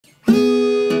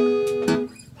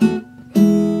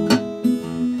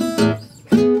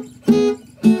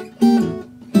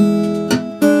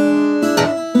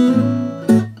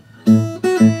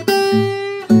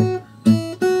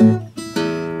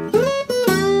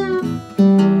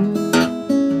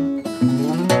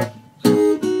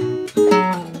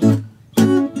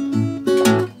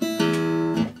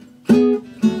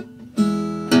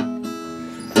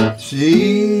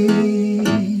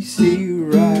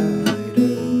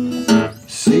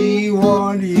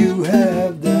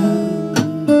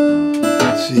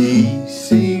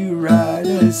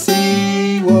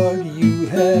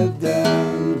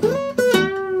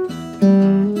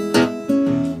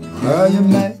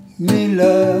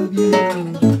love you,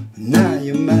 now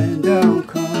your man don't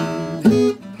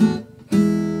come.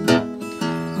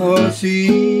 Oh,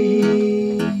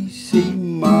 see,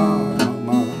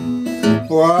 mama,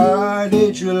 why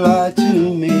did you lie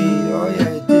to me? Oh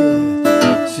yeah, you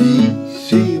did.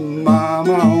 See,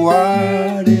 mama,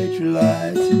 why did you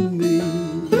lie to me?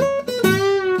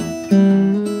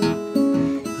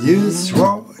 You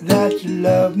swore that you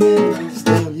loved me,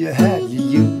 still you had you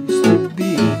used to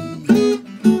be.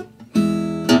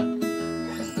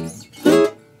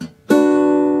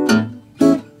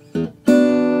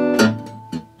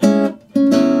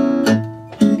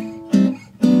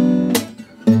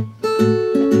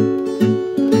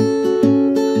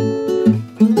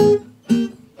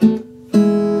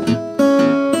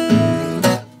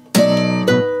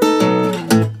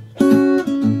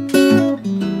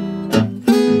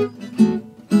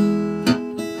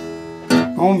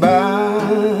 Don't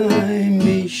buy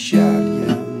me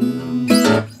shotgun,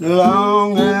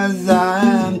 long as I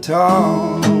am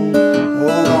tall.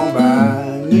 Oh, don't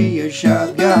buy me a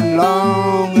shotgun,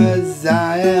 long as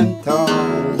I am tall.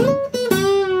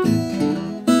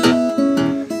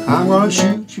 I'm gonna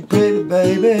shoot you, pretty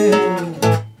baby,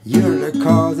 you're the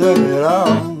cause of it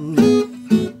all.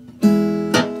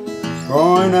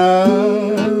 Going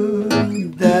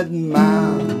up that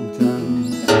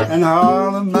mountain and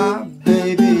all of my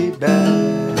baby back.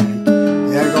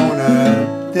 You're going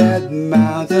up that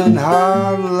mountain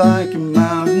hard like a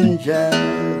mountain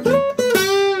jack.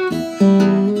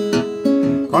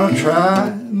 Gonna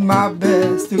try my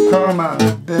best to call my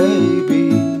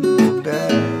baby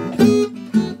back.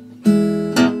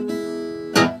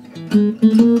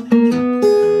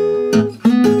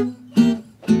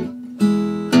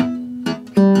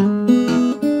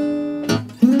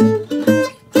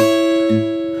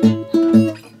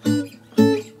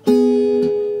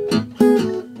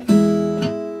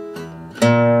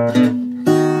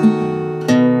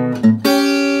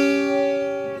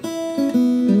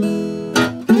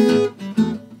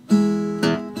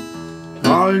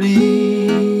 I'll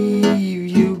leave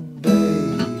you,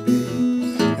 baby,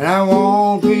 and I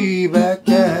won't be back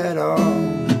at all.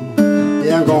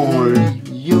 Yeah, I'm gonna leave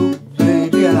you,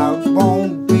 baby, and I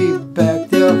won't be back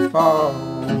till fall.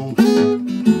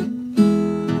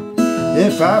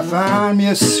 If I find me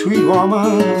a sweet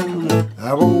woman,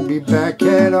 I won't be back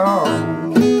at all.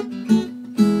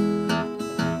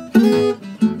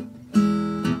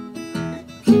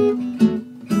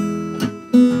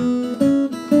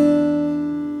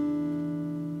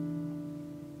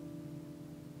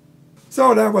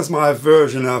 So that was my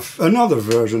version of, another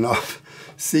version of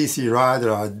CC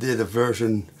Rider. I did a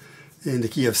version in the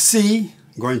key of C,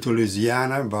 Going to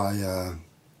Louisiana by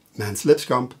Mans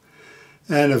Lipscomb,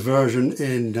 and a version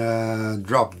in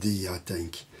drop D, I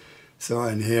think. So,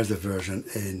 and here's a version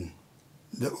in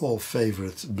the old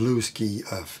favorite blues key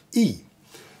of E.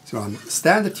 So I'm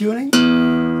standard tuning.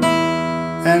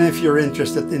 And if you're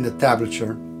interested in the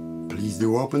tablature, please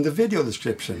do open the video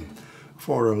description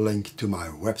for a link to my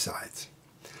website.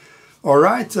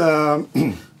 Alright,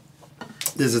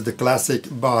 this is the classic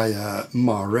by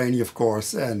Ma Rainey, of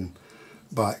course, and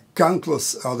by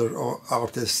countless other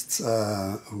artists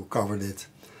who covered it.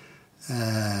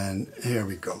 And here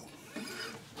we go.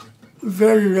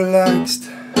 Very relaxed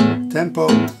tempo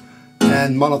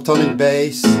and monotonic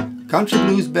bass, country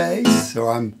blues bass, so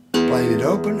I'm playing it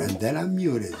open and then I'm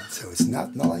muted, so it's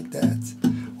not like that,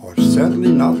 or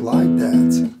certainly not like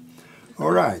that.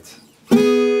 Alright.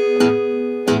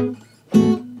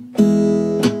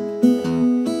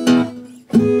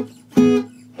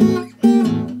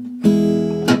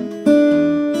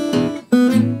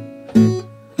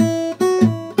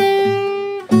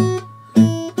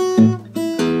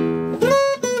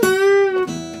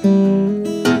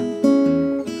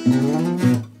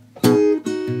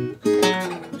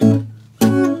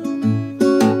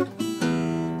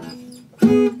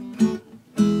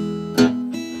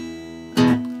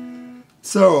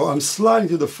 So I'm sliding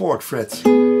to the 4th fret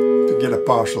to get a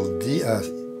partial D,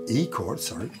 E chord,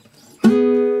 sorry.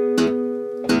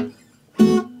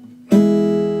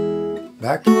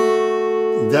 Back,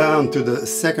 down to the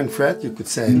 2nd fret, you could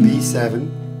say B7,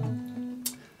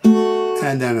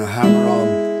 and then a hammer on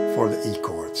for the E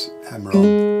chords. Hammer on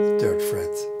 3rd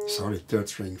fret, sorry, 3rd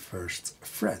string, 1st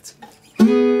fret.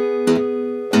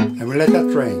 And we let that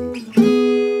ring.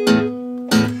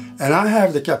 And I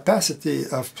have the capacity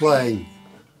of playing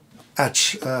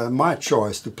at my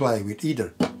choice to play with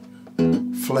either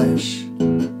flash,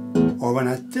 or when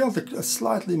I tilt it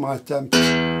slightly my tempo,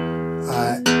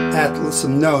 I add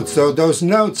some notes. So those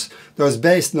notes, those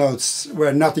bass notes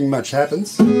where nothing much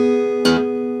happens,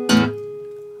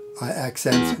 I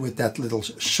accent with that little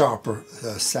sharper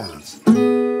sound.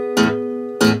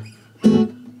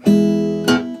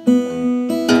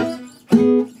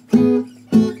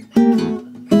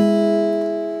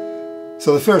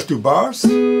 So the first two bars,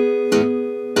 and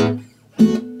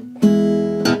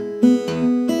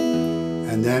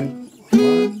then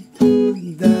one,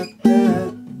 da,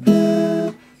 da,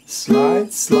 da,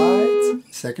 slide, slide,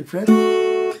 second fret,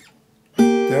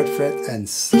 third fret, and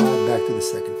slide back to the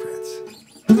second fret.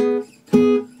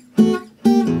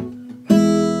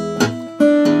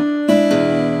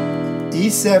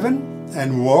 E7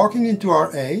 and walking into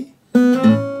our A.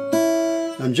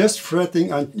 I'm just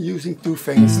fretting, I'm using two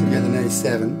fingers to get an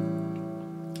A7.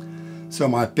 So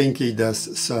my pinky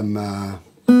does some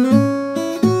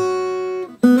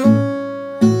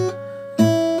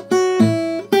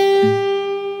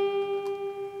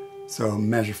so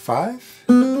measure 5.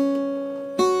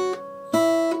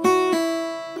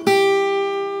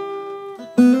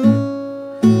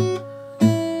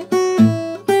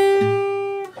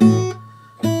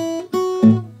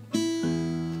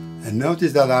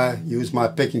 Notice that I use my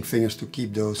picking fingers to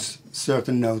keep those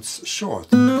certain notes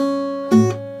short. And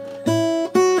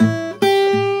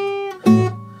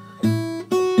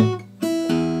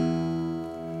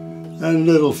a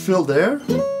little fill there.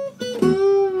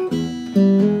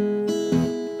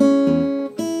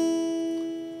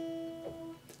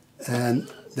 And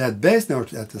that bass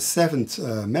note at the 7th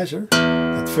measure,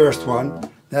 that first one,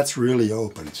 that's really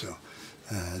open. So.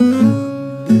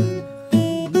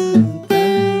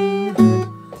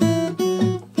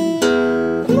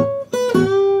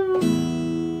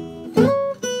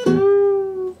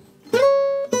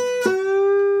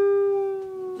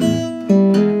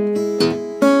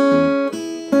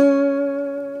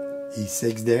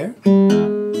 E6 there.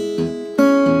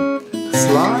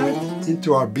 Slide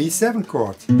into our B7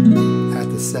 chord at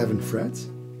the 7th fret.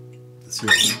 That's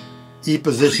your E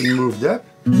position moved up.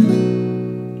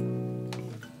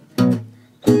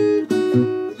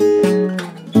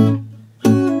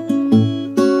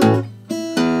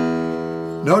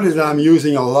 Notice I'm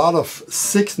using a lot of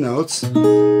 6 notes,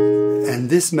 and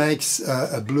this makes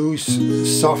a blues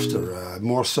softer,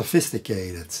 more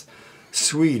sophisticated,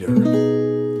 sweeter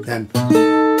than.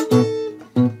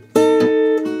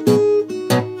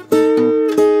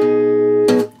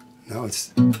 No,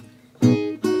 it's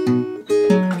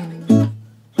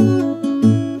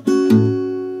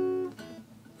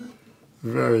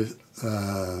very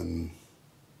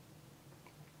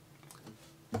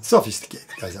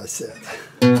sophisticated, as I said.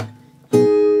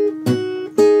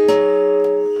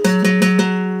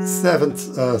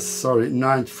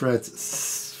 9th fret,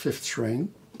 5th string,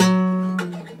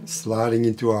 sliding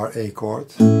into our A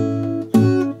chord,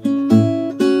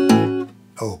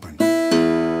 open.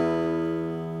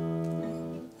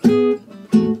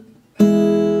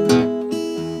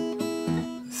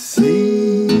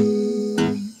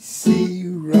 C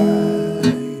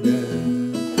rider,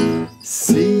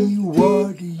 see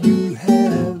what you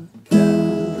have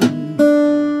done.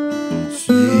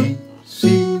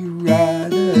 C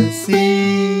rider,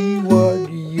 see what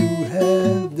you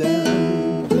have done.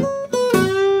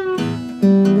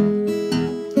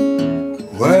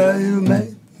 Well, you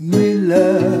made me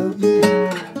love you,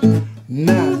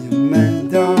 now you man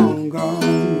down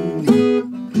gone.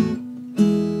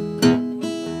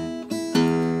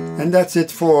 And that's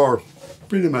it for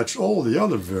pretty much all the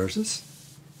other verses.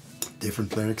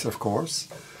 Different lyrics, of course,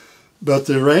 but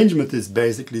the arrangement is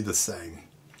basically the same.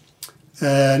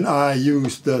 And I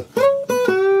used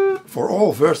for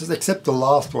all verses except the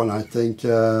last one. I think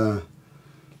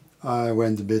I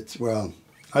went a bit, well,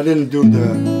 I didn't do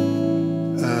the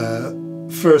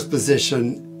first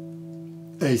position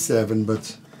A7,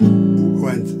 but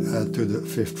went to the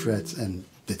 5th fret and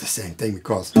did the same thing,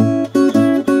 because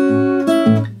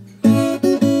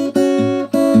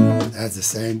that's the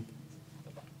same.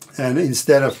 And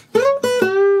instead of,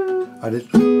 I did,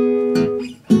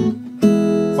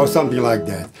 or something like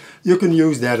that. You can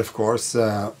use that, of course,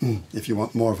 if you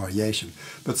want more variation.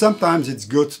 But sometimes it's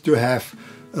good to have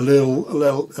a little,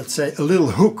 let's say, a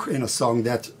little hook in a song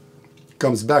that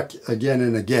comes back again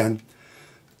and again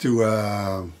to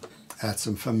add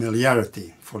some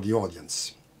familiarity for the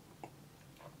audience.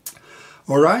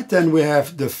 All right, then we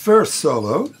have the first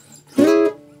solo.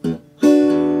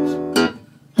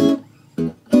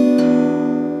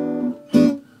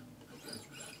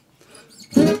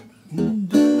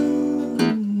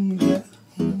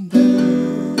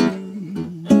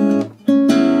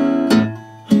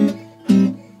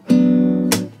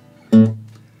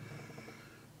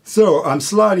 So I'm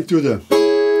sliding to the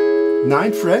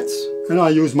 9th fret, and I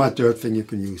use my 3rd finger. You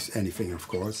can use any finger, of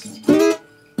course.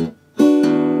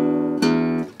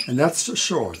 and that's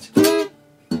short.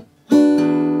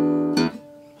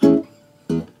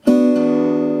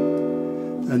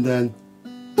 And then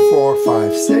 4,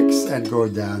 5, 6 and go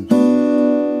down.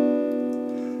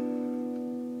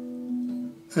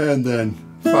 And then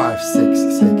 5,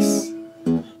 6, 6.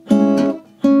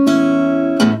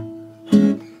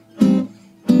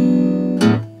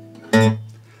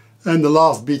 And the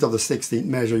last beat of the 16th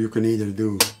measure you can either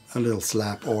do a little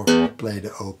slap or play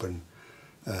the open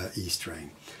E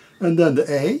string. And then the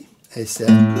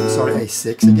A7, sorry,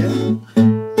 A6 again.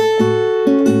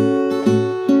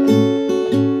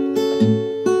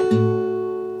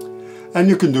 And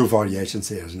you can do variations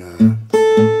here now.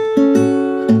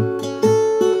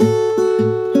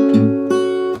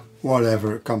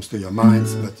 Whatever comes to your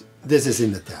minds, but this is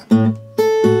in the tab.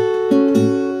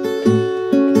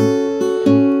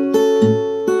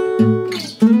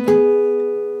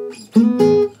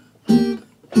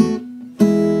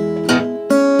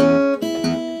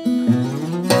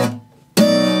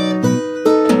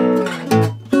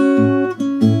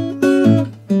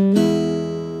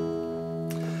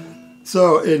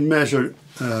 So in measure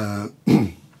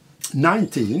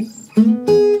 19,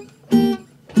 I'm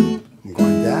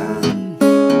going down,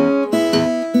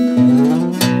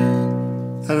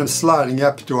 and I'm sliding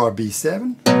up to our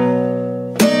B7,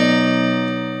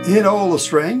 hit all the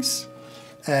strings,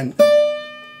 and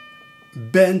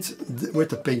bend with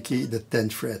the pinky the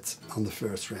 10th fret on the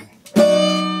first string.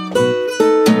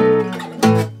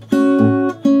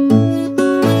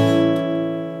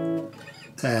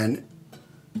 And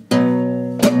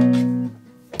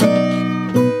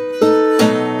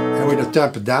with a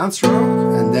tempered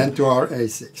downstroke, and then to our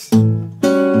A6.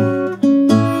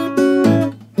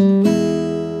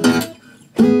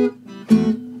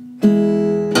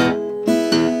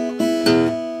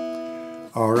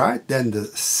 Alright, then the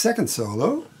second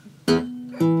solo.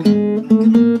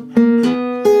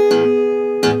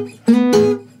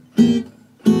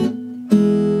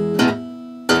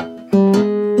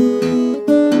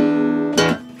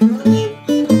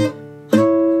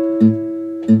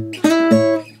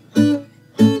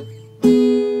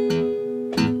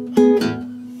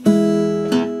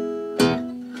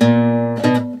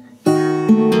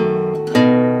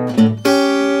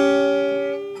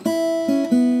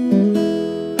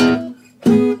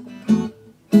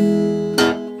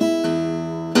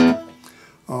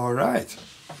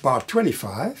 Bar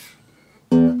 25.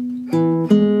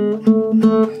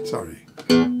 Sorry.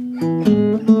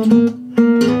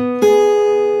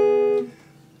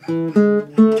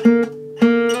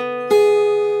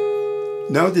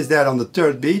 Notice that on the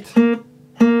third beat,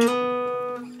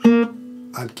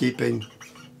 I'm keeping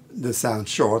the sound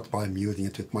short by muting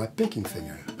it with my picking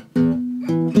finger. And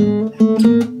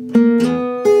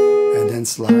then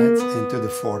slide into the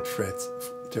 4th fret,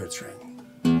 3rd string.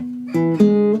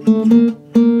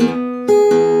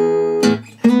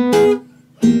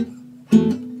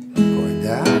 Going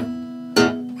down.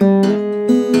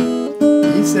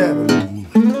 E7.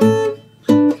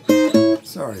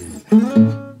 Sorry.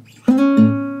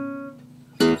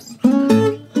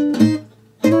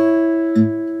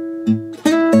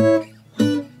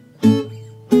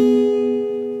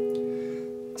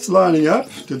 Sliding up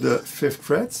to the 5th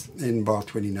fret in bar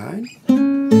 29.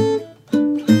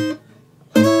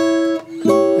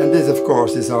 And this, of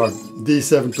course, is our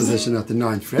D7 position at the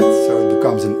 9th fret, so it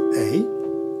becomes an A.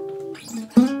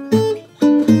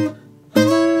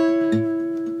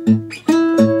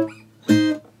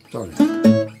 Sorry.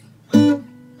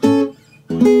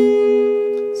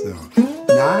 So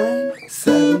 9,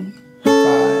 7,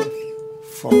 5,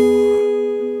 4.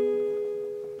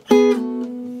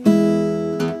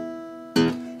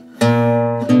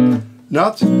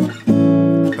 Not,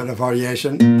 but a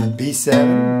variation,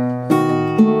 B7.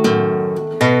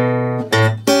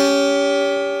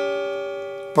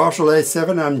 Partial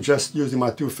A7, I'm just using my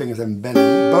 2 fingers and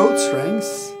bending both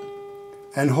strings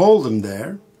and hold them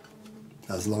there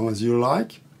as long as you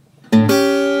like. Da,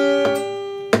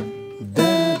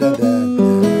 da, da,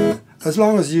 da. As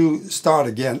long as you start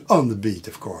again on the beat,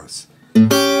 of course.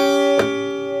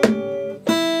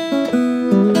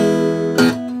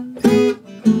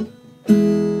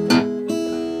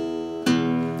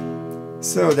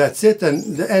 So that's it,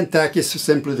 and the end tack is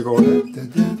simply to go da, da,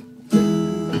 da.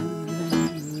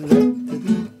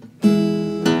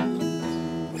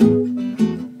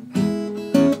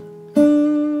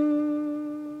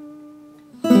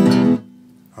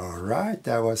 Alright,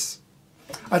 that was,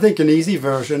 I think, an easy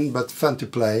version, but fun to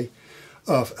play,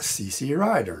 of CC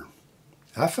Rider.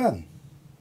 Have fun!